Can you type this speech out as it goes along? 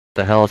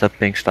The hell is that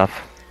pink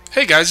stuff?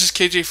 Hey guys, this is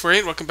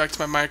KJ48. Welcome back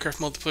to my Minecraft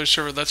multiplayer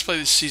server Let's Play.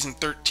 This is Season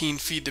 13,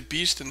 Feed the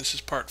Beast, and this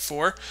is Part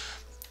 4.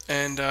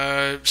 And,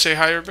 say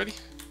hi everybody.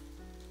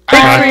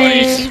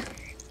 Hi.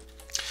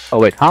 Oh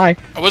wait, hi.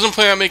 I wasn't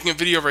planning on making a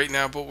video right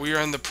now, but we are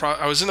in the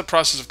I was in the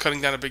process of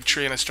cutting down a big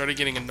tree and I started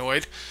getting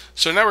annoyed.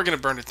 So now we're going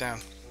to burn it down.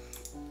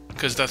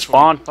 Because that's what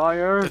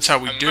bonfire. That's how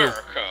we do.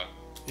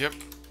 Yep.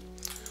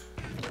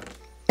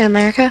 In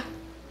America?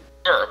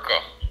 America.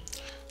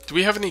 Do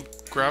we have any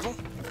gravel?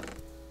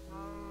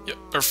 Yep,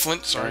 or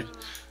flint, sorry.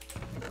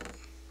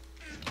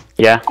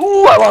 Yeah.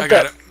 Ooh, I want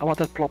got that. it. I want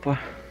that plopper.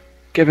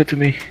 Give it to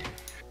me.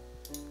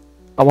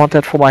 I want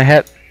that for my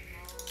head.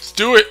 Let's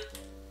do it.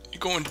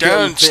 You're going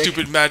down,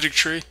 stupid magic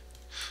tree.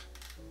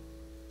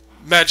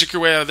 Magic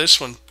your way out of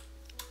this one.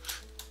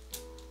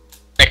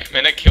 Next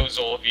minute kills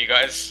all of you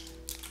guys.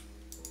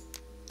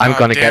 I'm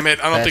gonna damn get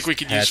it, I don't think best we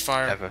could head use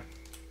fire. ever.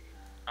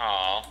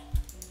 Aww.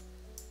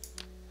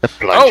 The Oh,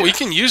 plunger. we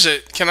can use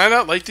it. Can I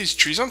not light these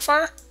trees on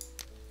fire?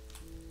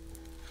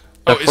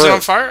 Oh, is it on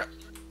fire?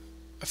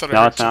 I thought I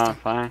No, heard it's not on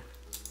something. fire.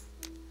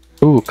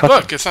 Ooh, cut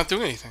Look, it's not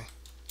doing anything.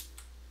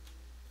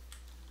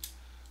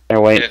 There,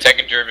 Is wait. it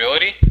taking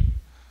durability?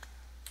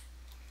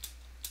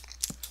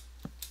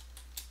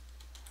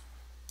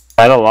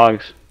 By the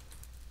logs.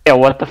 Yeah,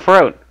 what the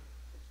fruit?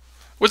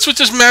 What's with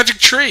this magic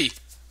tree?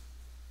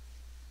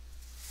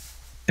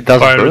 It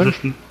doesn't Fire burn?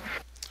 resistant.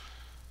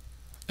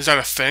 Is that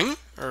a thing?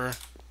 Or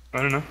I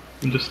don't know.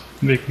 I'm just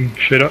making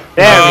shit up.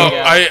 There no, we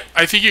go.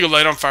 I think you can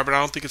light on fire, but I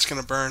don't think it's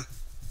gonna burn.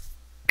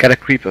 Get a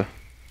creeper.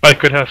 I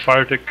could have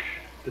fire tick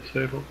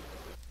disabled.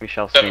 We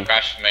shall Doesn't see.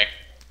 crash with me.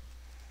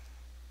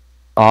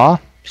 Ah,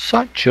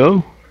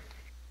 Sancho.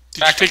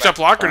 Did you pick that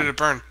block or did it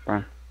burn?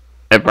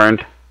 It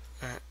burned.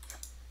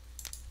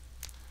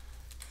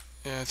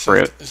 Yeah,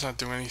 Fruit. it's not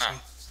doing anything.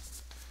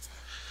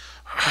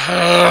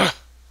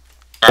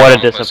 What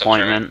a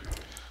disappointment.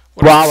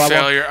 What Wow, I a want-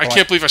 failure. I I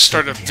can't believe I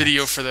started a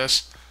video for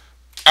this.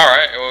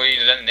 Alright, well you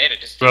didn't need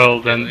it. Just Well,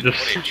 do then the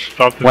just footage.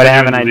 stop the Wait, I video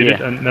have an and delete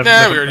idea. it and Nah,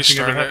 never, we already nothing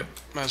ever started it. happened.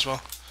 Might as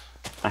well.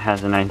 I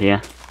has an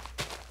idea.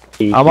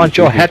 I want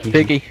your head,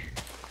 piggy.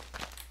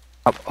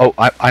 Oh,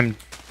 I'm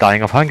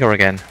dying of hunger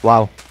again.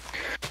 Wow.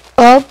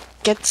 Well,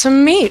 get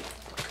some meat.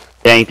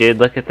 Dang, dude,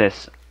 look at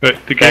this.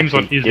 But the game's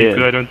not Actually easy did.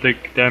 because I don't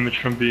take damage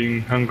from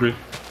being hungry.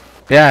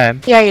 Yeah, I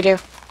am. Yeah, you do.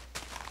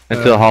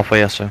 Until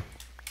halfway or so.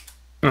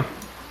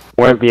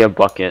 Where'd be a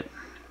bucket?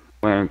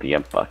 Where'd be a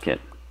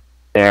bucket?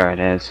 There it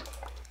is.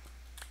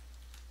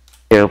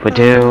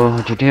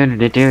 Doo-ba-doo,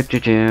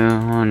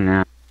 do-do-do-do-do-do,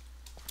 no.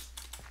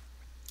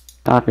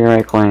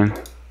 Copyright claim.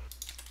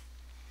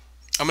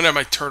 I'm gonna have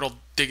my turtle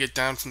dig it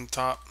down from the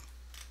top.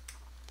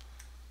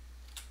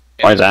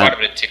 Yeah, Why is there's that? quite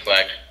a bit of tick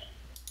lag.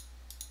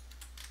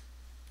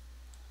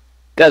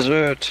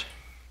 Desert.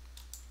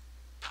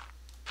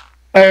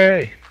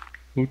 Hey.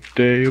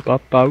 Ude,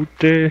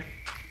 babaude.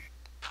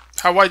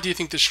 How wide do you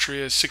think this tree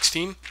is?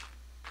 16?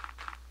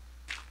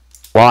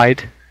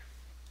 Wide.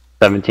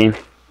 17.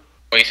 What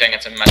are you saying?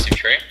 It's a massive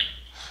tree?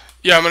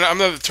 Yeah, I'm gonna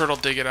have the turtle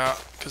dig it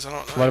out because I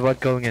don't know. What about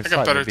going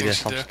inside? better Maybe there's things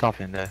to some do.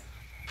 stuff in there.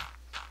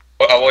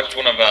 Well, I watched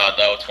one of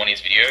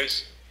DireWolf20's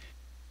videos.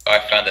 I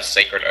found a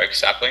sacred oak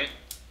sapling.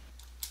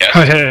 Yes,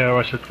 Oh yeah, I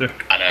watched it too.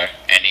 I know.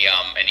 And he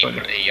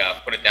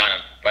put it down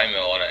and bone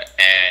meal on it,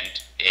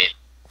 and it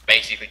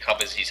basically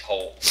covers his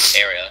whole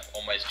area,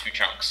 almost 2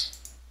 chunks.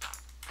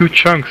 2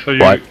 chunks,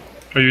 What?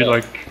 are you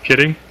like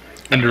kidding?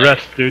 And the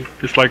rest, dude,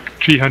 it's like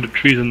 300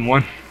 trees in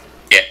one.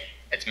 Yeah,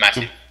 it's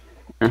massive.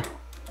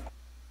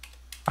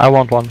 I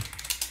want one.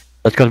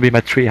 That's gonna be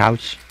my tree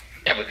house.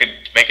 Yeah, we could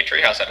make a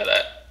treehouse out of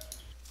that.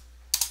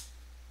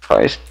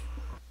 Christ.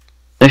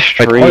 This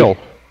Like tree. oil.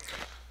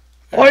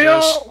 There it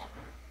goes. Oil!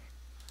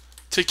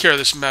 Take care of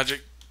this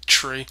magic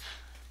tree.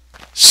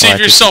 Save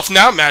Alright, yourself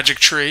now, magic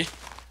tree.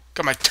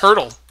 Got my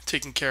turtle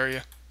taking care of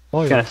you.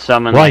 Oil. Gonna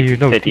summon Why like you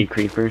know 50 deep?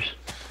 creepers.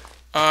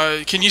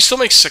 Can you still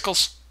make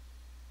sickles?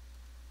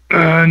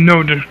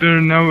 No,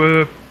 they're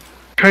now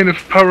kind of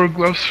power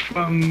gloves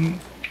from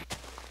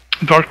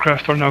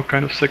Darkcraft are now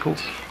kind of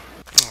sickles.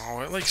 Oh,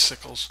 I like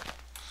sickles.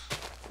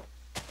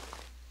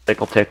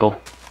 Tickle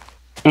tickle.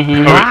 Oh,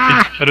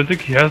 I don't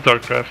think he has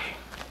Darkcraft.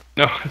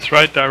 No, it's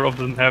right, DireWolf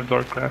doesn't have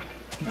Darkcraft.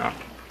 No.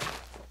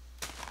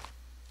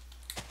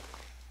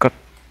 God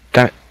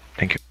damn it.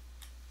 Thank you.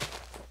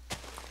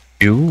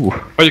 You.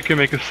 Or you can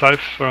make a scythe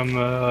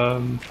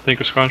from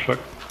Tinker's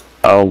Construct.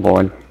 Oh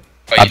lord.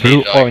 But A you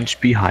need, like, blue-orange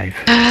beehive.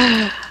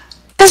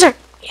 Desert.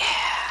 Yeah,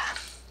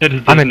 there's a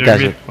I'm desert in near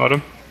desert. me,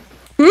 Autumn.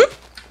 Hmm?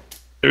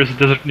 There is a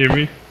desert near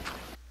me,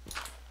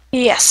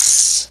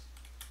 Yes.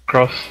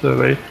 across the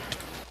way.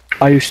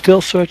 Are you still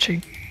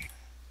searching?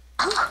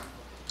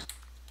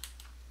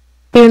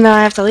 Even though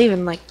I have to leave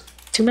in like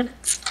 2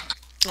 minutes.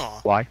 Aw,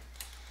 Why?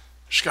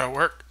 just gotta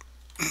work.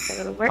 I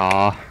gotta work.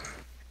 Ah.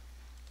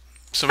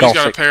 Somebody's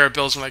gotta Gothic. pay our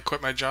bills when I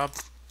quit my job.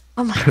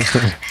 Oh my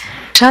god.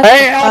 Shut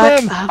Hey, the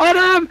Adam! fuck up.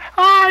 Adam!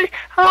 Hi!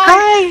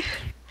 Hi! Hi!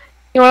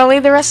 You wanna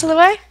lead the rest of the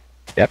way?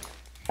 Yep.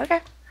 Okay.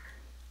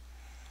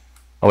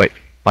 Oh wait,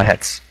 my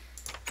heads.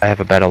 I have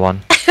a better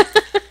one.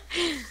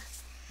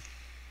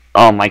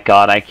 Oh my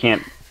god, I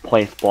can't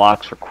place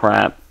blocks for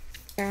crap.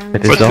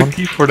 It is What's done. the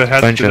key for the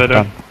hat? Ranger, Because I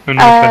done. don't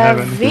know if I have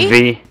any. V?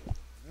 V.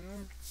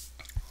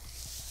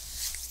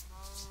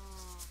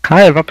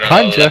 I have a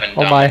plunger 11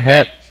 on down. my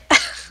head.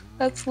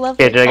 That's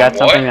lovely. Okay, I got Oh,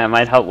 something boy. that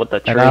might help with the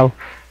tree. And now,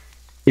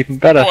 even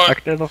better, What? I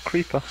can little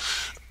creeper.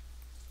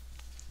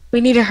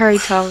 We need to hurry,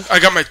 Tom. I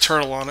got my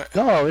turtle on it.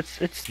 No,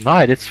 it's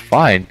night. It's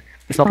fine.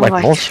 It's not Oh like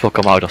my monsters will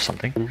come out or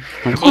something.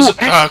 Close,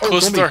 hat!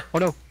 close the door. Oh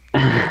no!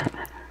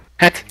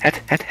 Hat.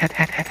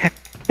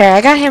 There,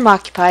 I got him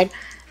occupied.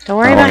 Don't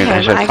worry about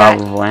him. should I got.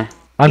 probably.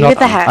 I'm You not. get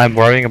the hat. I'm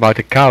worrying about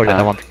the cow that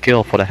I want to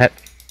kill for the hat.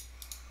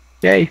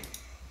 Yay!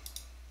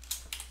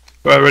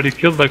 I already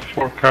killed like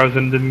 4 cows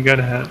and didn't get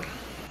a hat.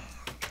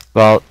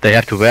 Well, they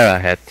have to wear a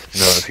hat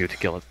in order for you to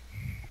kill it.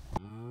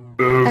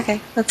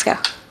 Okay, let's go.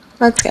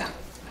 Let's go.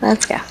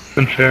 Let's go.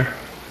 Unfair.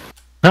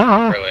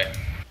 Ah! Really.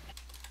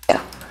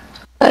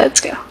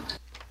 Let's go.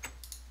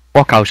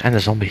 4 cows and a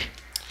zombie.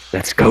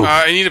 Let's go.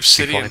 I need Before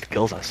obsidian. it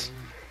kills us.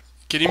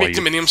 Can you Oh, make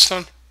you- dominium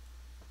stone?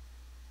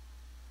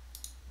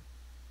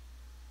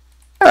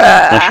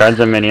 The shards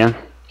of minion.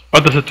 Oh,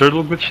 does the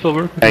turtle glitch still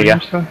work? There you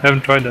go. I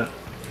haven't tried that.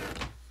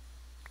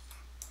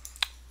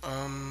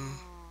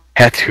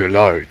 Hat to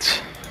loads.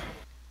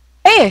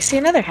 Hey, I see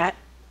another hat.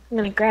 I'm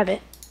gonna grab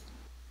it.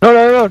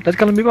 No, that's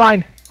gonna be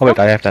mine. Oh wait,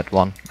 I have that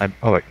one.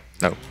 Oh wait,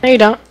 no. No, you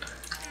don't.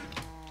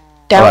 Oh,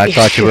 Don't I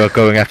thought you were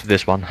going after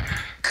this one.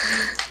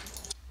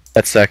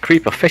 That's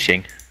creeper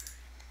fishing.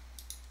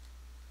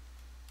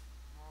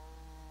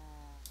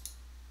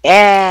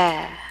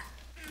 Yeah.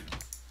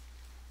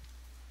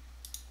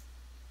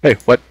 Hey,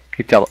 what?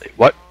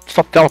 What?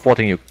 Stop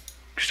teleporting, you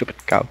stupid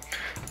cow.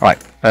 Alright,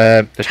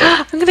 this way.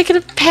 I'm gonna get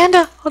a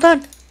panda. Hold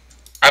on.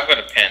 I've got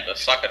a panda.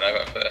 Suck it. I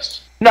got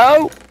first.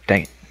 No!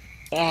 Dang it.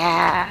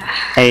 Yeah.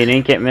 Hey, you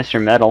didn't get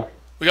Mr. Metal.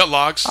 We got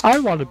logs. I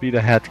want to be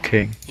the head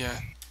king. Yeah.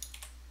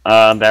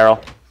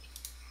 Barrel.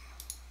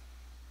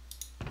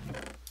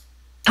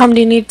 Tom, do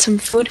you need some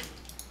food?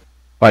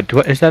 Right,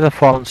 is that a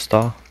fallen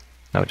star?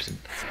 No, it isn't.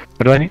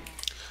 What do I need?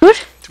 Food?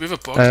 Do we have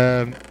a book?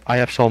 I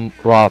have some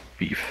raw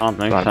beef. I don't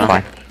think Right, so.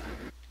 fine.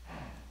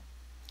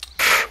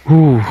 Ooh,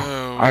 Oh, we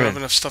don't iron. have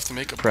enough stuff to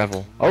make a book.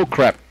 Gravel. Oh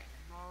crap.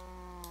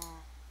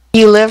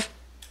 You live?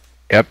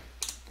 Yep.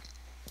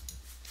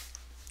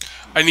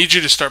 I need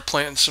you to start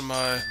planting some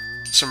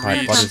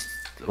Right, reeds.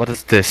 what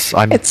is this?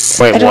 I'm It's.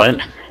 Wait, I don't-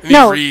 what? I need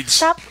No, reeds.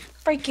 stop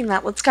breaking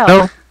that. Let's go.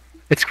 No,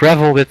 it's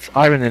gravel with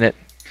iron in it.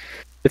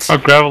 It's Oh,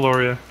 gravel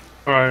or yeah.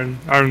 Or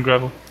iron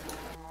gravel.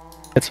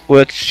 it's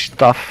wood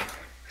stuff.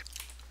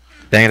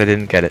 Dang it, I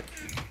didn't get it.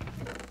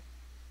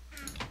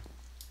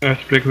 I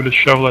have to break with a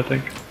shovel, I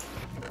think.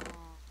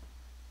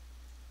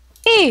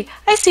 Hey,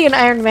 I see an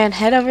Iron Man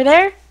head over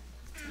there.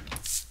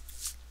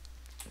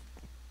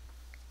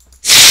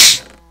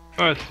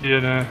 Oh, I see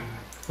it,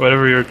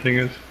 whatever your thing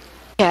is.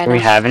 Yeah, I Do we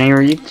know. have any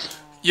reeds?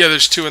 Yeah,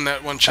 there's 2 in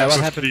that one What chest.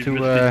 happened to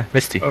Misty.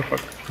 Misty? Oh,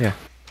 fuck.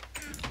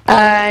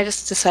 I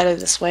just decided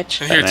to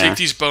switch. And here, Yeah. take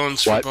these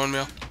bones for What? bone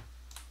meal.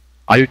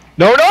 Are you?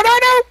 No!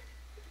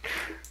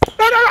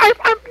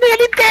 I'm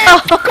nearly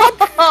dead. God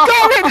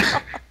damn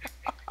it!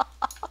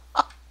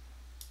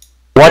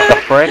 What the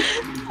frick?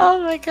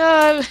 Oh my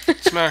god.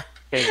 What's the matter?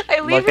 Okay, I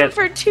leave him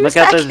for 2 look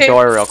seconds. at this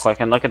door real quick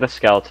and look at the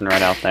skeleton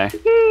right out there.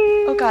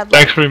 Oh god. Look.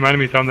 Thanks for reminding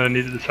me, Tom, that I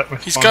needed to set my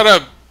He's spawn.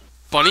 got a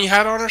bunny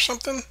hat on or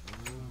something?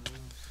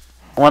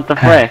 What the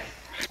frick?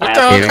 What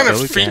the hell Here we kind go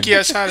of again. freaky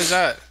ass hat is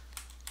that?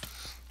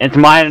 It's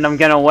mine and I'm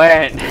gonna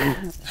wear it.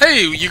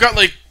 Hey, you got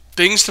like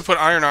things to put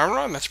iron armor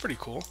on? That's pretty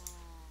cool.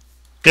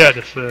 Yeah,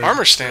 this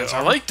Armor stands,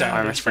 I like that.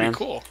 Armor That's pretty stands.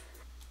 cool.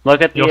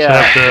 Look at You the,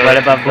 also have the right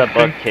above the book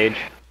book thing? cage.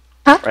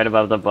 Huh? Right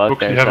above the book,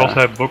 Books, you there's have also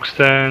have book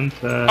stands.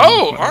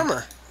 Oh,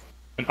 armor.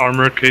 And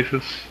armor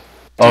cases.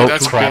 Oh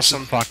That's crap!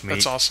 awesome. Fuck me!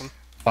 That's awesome.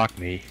 Fuck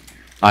me!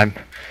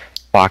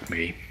 Fuck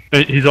me!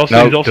 He's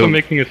also No, don't.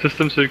 making a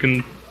system so you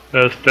can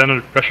stand on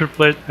a pressure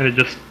plate and it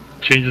just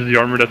changes the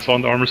armor that's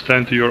on the armor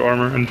stand to your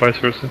armor and vice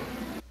versa.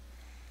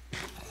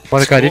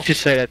 What guy? cool. Did you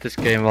say that this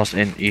game was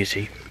in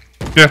easy?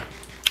 Yeah.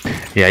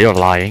 Yeah, you're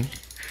lying.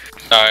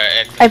 No,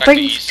 I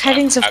bring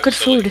tidings of good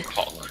food.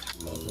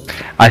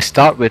 I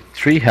start with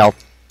 3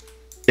 health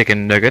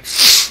chicken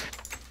nuggets,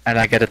 and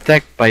I get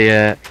attacked by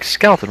a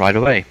skeleton right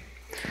away.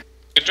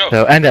 Good job.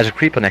 So, and there's a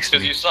creeper next to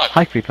Because me. you suck.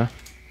 Hi, creeper.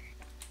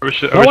 I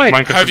wish No, wait.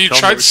 Minecraft Have would you tell me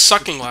tried which-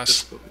 sucking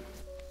less?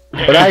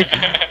 But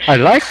I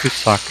like to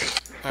suck.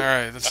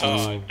 Alright, that's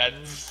Oh,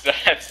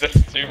 that's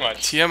too much.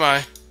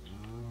 TMI.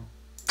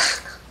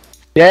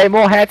 Yay,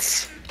 more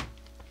heads!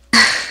 Bye,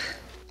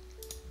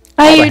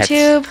 All the heads.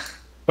 YouTube.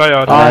 Bye,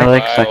 Autumn. I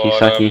like Bye, sucky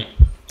Autumn. sucky.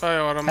 Bye,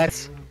 Autumn.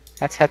 Heads.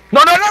 Head.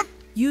 No!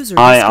 User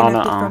Hi,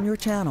 disconnected Anna. from your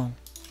channel.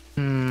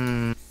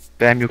 Damn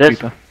you, This-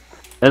 creeper.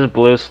 This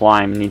blue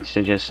slime needs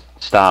to just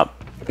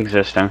stop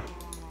existing.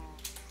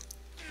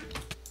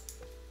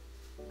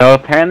 So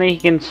apparently he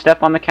can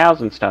step on the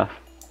cows and stuff.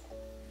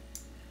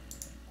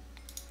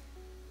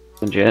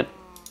 Legit.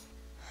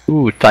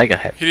 Ooh, tiger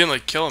head. He didn't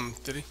like kill him,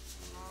 did he?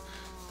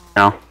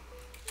 No.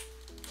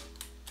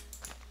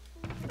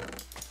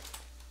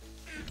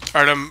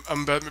 Alright,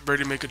 I'm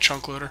ready to make a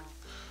chunk loader.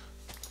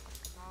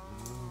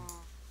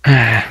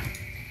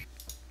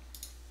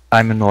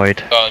 I'm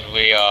annoyed. But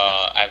we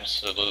are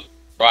absolute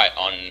right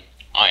on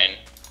iron.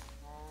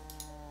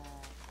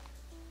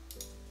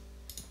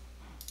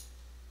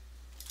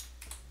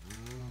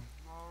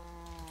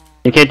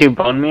 You can't do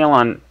bone meal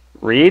on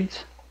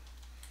reeds?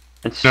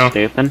 It's No.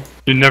 stupid.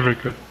 You never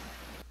could.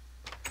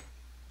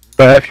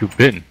 Where have you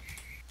been?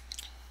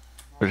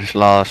 For this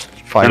last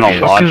 5 In a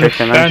years. lot. Look at Logic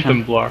the dimension.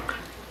 phantom block.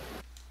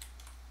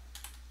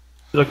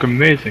 They look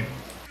amazing.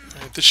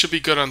 Alright, this should be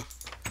good on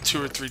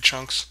 2 or 3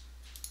 chunks.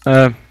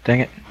 Dang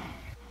it.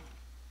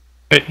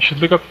 Hey, you should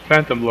look up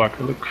phantom block.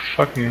 They look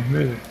fucking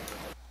amazing.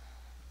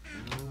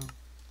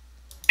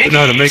 I don't know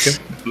how to make it.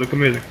 They look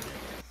amazing.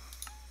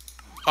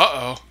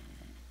 Uh-oh.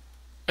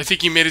 I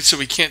think you made it so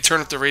we can't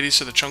turn up the radius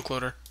of the chunk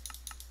loader.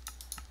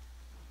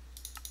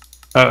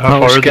 How No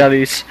far is it?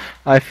 skellies.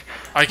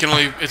 I can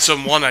only... It's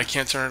on 1, I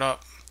can't turn it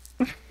up.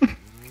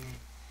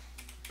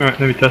 Alright,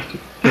 let me test it.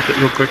 Test it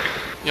real quick.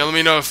 Yeah, let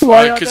me know if...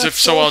 Why Because are if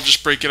so, I'll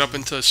just break it up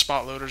into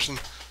spot loaders and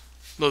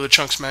load the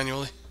chunks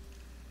manually.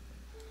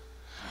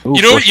 Ooh,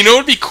 You know push. what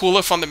would be cool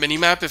if on the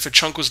minimap, if a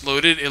chunk was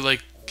loaded, it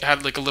like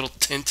had like a little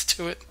tint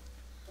to it?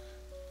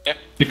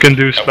 You can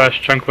do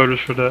slash chunk loaders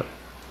for that.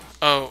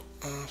 Oh,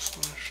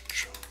 slash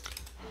chunk.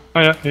 Oh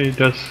yeah, he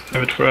does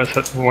have it for us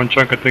at one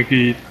chunk. I think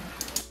he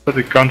put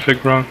the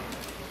config wrong.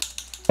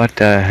 What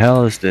the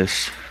hell is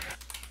this?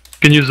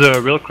 You can use a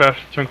Railcraft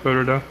chunk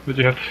loader though, but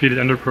you have to feed it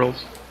ender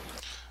pearls.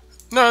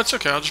 No, it's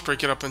okay. I'll just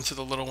break it up into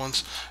the little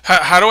ones.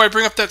 How do I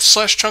bring up that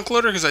slash chunk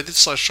loader? Because I did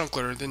slash chunk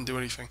loader, it didn't do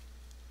anything.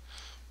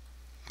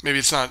 Maybe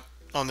it's not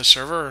on the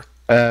server.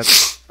 Or...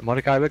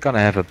 Mordecai, we're gonna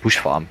have a bush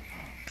farm.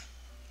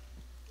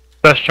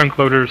 Slash chunk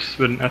loaders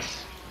with an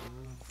S.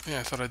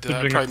 Yeah, I thought I did. To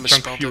I bring probably up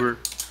chunk misspelled it. viewer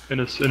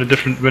in a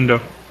different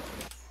window.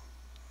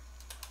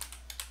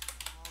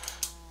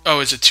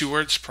 Oh, is it 2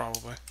 words?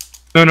 Probably.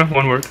 No,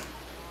 one word.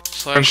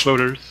 Slash Chunk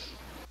loaders.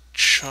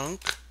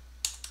 chunk.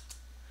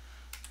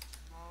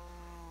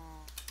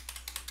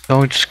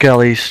 Don't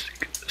skellies.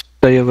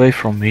 Stay away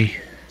from me.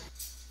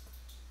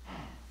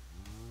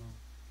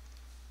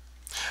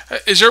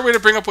 Is there a way to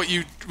bring up what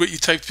you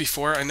typed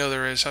before? I know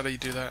there is. How do you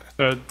do that?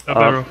 Up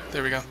arrow.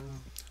 There we go.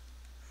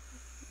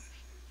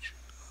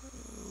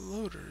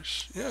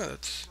 Loaders. Yeah,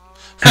 that's.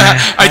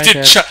 I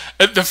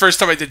did the first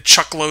time I did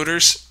chuck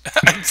loaders.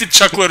 I did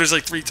chuck loaders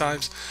like 3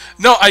 times.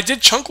 No, I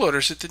did chunk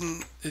loaders. It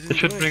didn't. It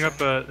should bring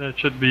up. It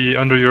should be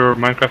under your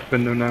Minecraft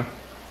window now.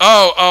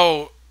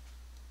 Oh.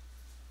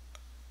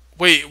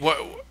 Wait,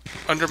 what?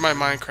 Under my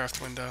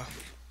Minecraft window.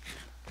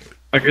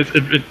 Like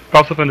it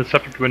pops up in a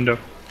separate window.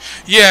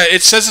 Yeah,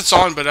 it says it's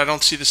on, but I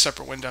don't see the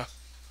separate window.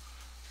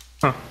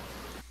 Huh.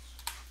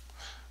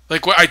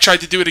 Like I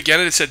tried to do it again,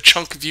 and it said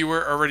chunk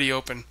viewer already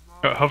open.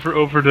 Hover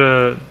over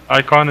the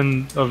icon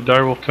of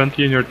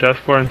DireWolf20 in your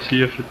taskbar and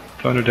see if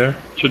it's under there.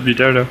 It should be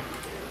there though.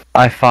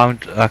 I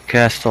found a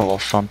castle or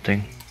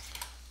something.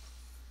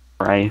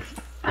 Right.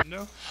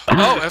 No.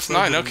 Oh,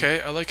 F9.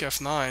 Okay, I like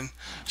F9.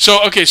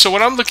 So okay, so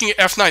when I'm looking at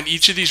F9,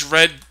 each of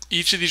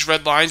these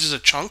red lines is a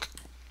chunk,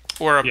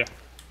 or a. Yeah.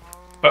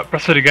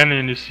 Press it again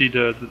and you see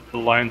the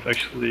lines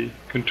actually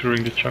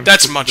contouring the chunk.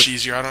 That's much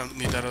easier. I don't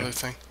need that other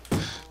thing.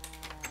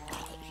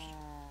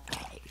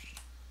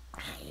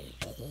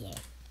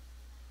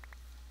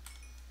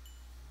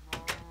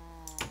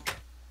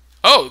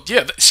 Oh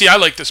yeah, see, I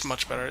like this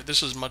much better.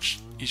 This is much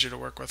easier to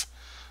work with.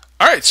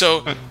 All right,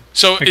 so I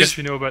guess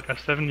you know about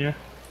F7, yeah.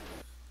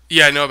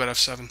 Yeah, I know about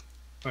F7.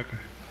 Okay.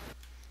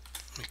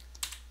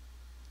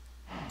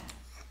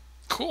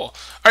 Cool. All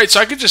right, so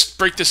I could just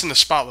break this into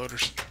spot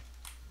loaders.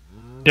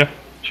 Yeah,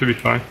 should be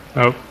fine.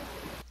 Oh.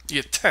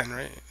 You get 10,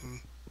 right?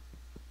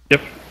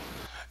 Yep.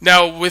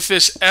 Now with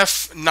this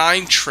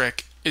F9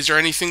 trick, is there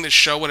anything that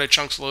show when a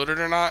chunk's loaded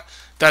or not?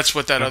 That's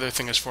what that other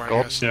thing is for,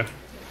 I guess. Yeah.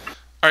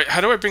 All right,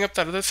 how do I bring up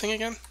that other thing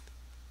again?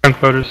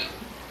 Chunk loaders.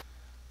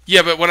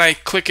 Yeah, but when I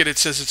click it, it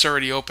says it's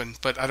already open,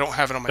 but I don't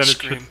have it on my Then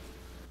screen.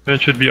 Then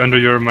it should be under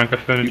your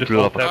Minecraft window. Just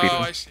blew up alt a tab.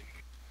 Oh, I see.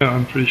 No,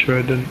 I'm pretty sure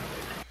I didn't.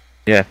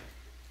 Yeah.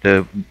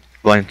 The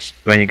ones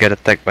when you get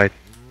attacked by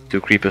 2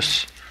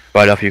 creepers,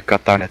 right after you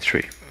cut down a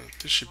tree.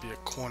 This should be a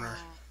corner.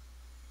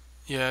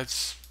 Yeah,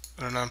 it's...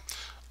 I don't know.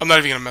 I'm not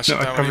even going to mess No,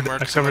 with I that one covered, anymore I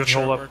because I'm covered not it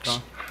sure all it up works.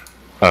 now.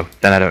 Oh,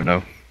 then I don't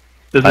know.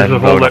 This I is a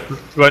haven't whole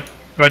loaded.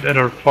 right at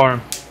our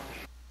farm.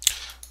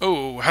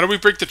 Oh, how do we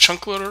break the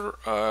chunk loader?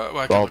 Well,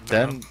 I can Well, look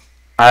that then up.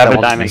 I have That a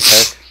one's diamond me.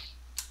 pick.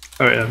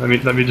 Oh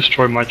yeah, let me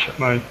destroy my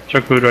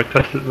chunk loader I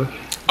tested with.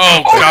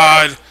 Oh,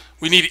 God!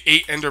 We need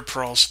 8 ender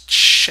pearls.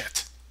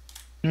 Shit.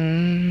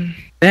 Damn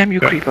you,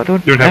 Yeah. creeper!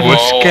 Don't You don't have ever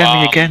wood? scare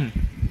me Oh, again.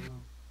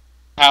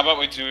 How about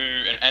we do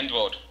an end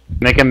world?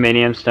 Make a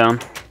medium stone.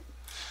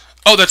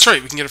 Oh, that's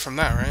right. We can get it from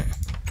that, right?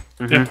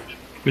 Mm-hmm. Yeah.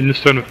 We need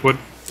stone with wood.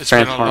 It's been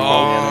a Transformable,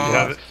 long...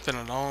 yeah, It's been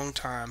a long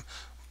time.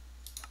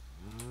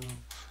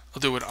 I'll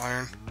do it with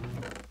iron.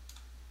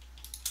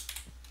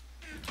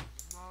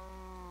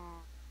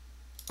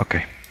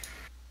 Okay.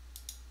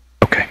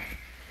 Okay.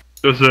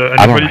 Does I'm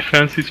anybody alright.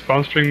 fancy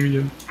sponsoring me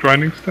and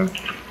grinding stuff?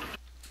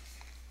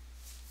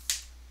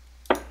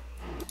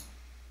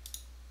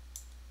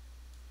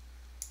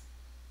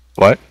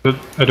 What? But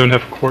I don't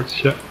have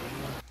quartz yet.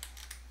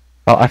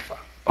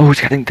 Oh,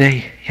 it's getting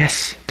day.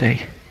 Yes,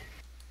 day.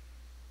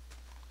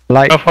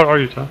 Light. How far are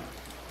you, Tom?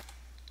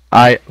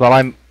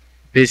 I'm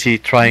busy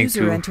trying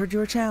User to entered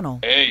your channel.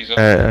 Hey, he's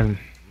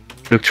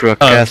look through a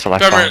castle I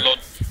found.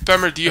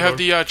 Bemmer, do you have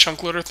the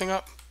chunk loader thing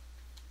up?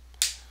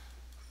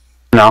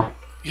 No.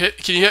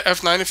 Can you hit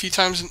F9 a few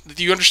times?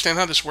 Do you understand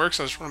how this works?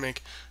 I just want to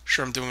make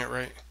sure I'm doing it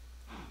right.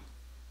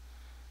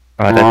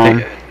 Alright, I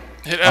think.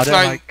 Hit Are there,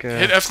 F9. like,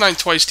 Hit F9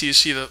 twice till you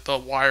see the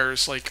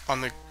wires like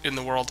in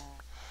the world.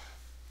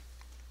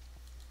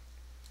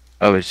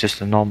 Oh, it's just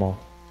a normal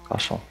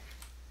castle.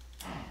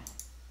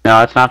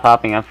 No, it's not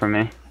popping up for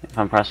me if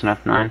I'm pressing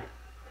F9.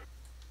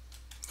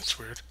 That's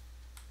weird.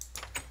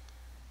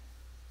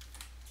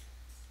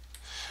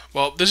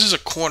 Well, this is a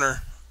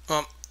corner.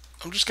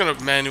 I'm just gonna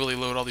manually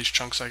load all these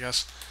chunks, I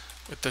guess,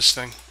 with this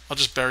thing. I'll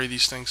just bury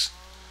these things.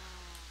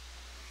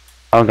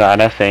 Oh god,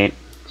 F8.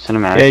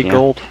 Cinematic. Yay, yeah.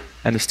 gold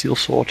and a steel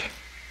sword.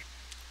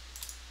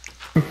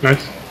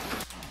 Nice.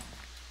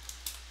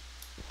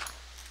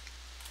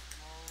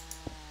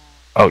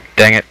 Oh,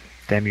 dang it!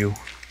 Damn you!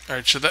 All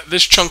right, so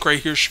this chunk right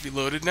here should be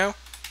loaded now.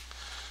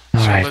 So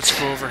Alright. let's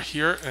go over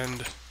here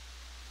and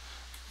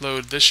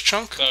load this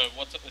chunk. So,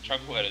 what's up the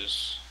chunk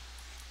loaders?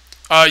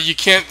 You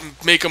can't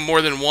make them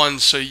more than one,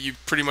 so you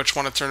pretty much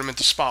want to turn them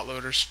into spot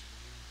loaders.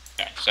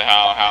 Yeah, so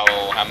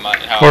how much,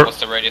 Or- what's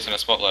the radius in a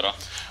spot loader?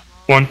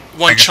 One.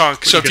 One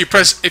chunk. So you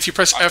if you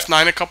press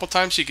F9 a couple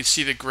times, you can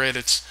see the grid.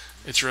 It's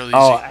really easy.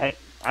 Oh,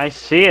 I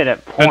see it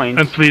at points.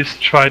 And please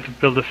try to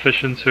build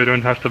efficient so you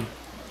don't have to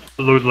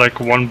load like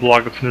one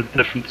block that's in a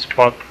different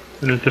spot,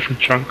 in a different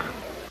chunk.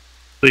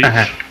 Please,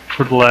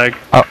 for the lag.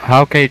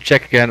 How can you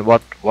check again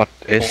what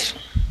is?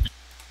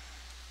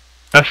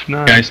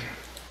 F9. Guys,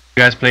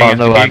 you guys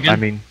playing Oh no, FTB again? I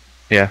mean,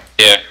 yeah.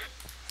 Yeah.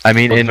 I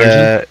mean What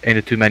in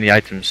the too many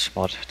items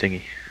mod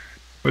thingy.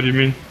 What do you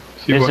mean?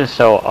 See This what? is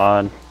so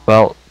odd.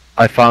 Well,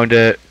 I found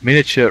a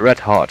miniature red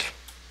heart,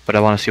 but I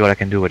want to see what I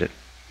can do with it.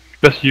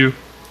 Just you.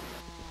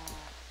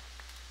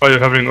 While you're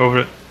hovering over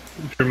it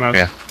with your mouse.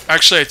 Yeah.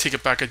 Actually, I take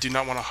it back. I do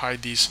not want to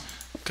hide these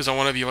because I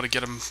want to be able to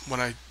get them when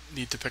I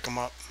need to pick them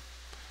up.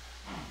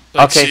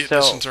 Let's Okay, see, so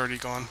this one's already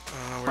gone. I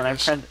don't know When where I it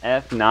is.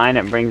 press F9,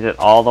 it brings it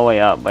all the way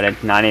up, but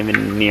it's not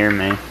even near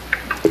me.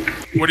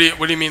 What do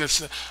you mean?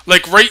 It's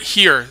like right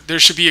here. There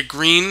should be a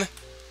green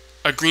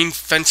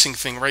fencing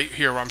thing right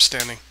here where I'm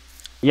standing.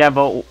 Yeah,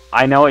 but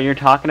I know what you're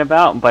talking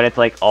about, but it's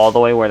like all the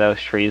way where those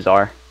trees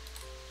are.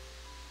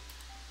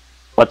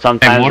 But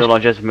sometimes what? it'll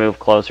just move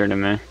closer to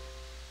me.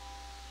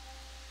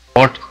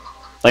 What?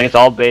 Like it's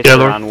all based Yeah,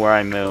 Lord. around where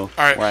I move.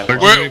 All right, where I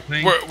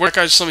Where- walk. we're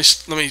guys. Let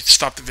me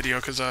stop the video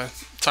because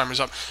timer's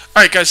up.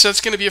 All right, guys. So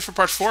that's gonna be it for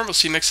part 4. We'll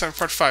see you next time for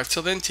part 5.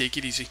 Till then, take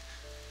it easy.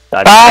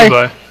 Bye.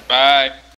 Bye. Bye.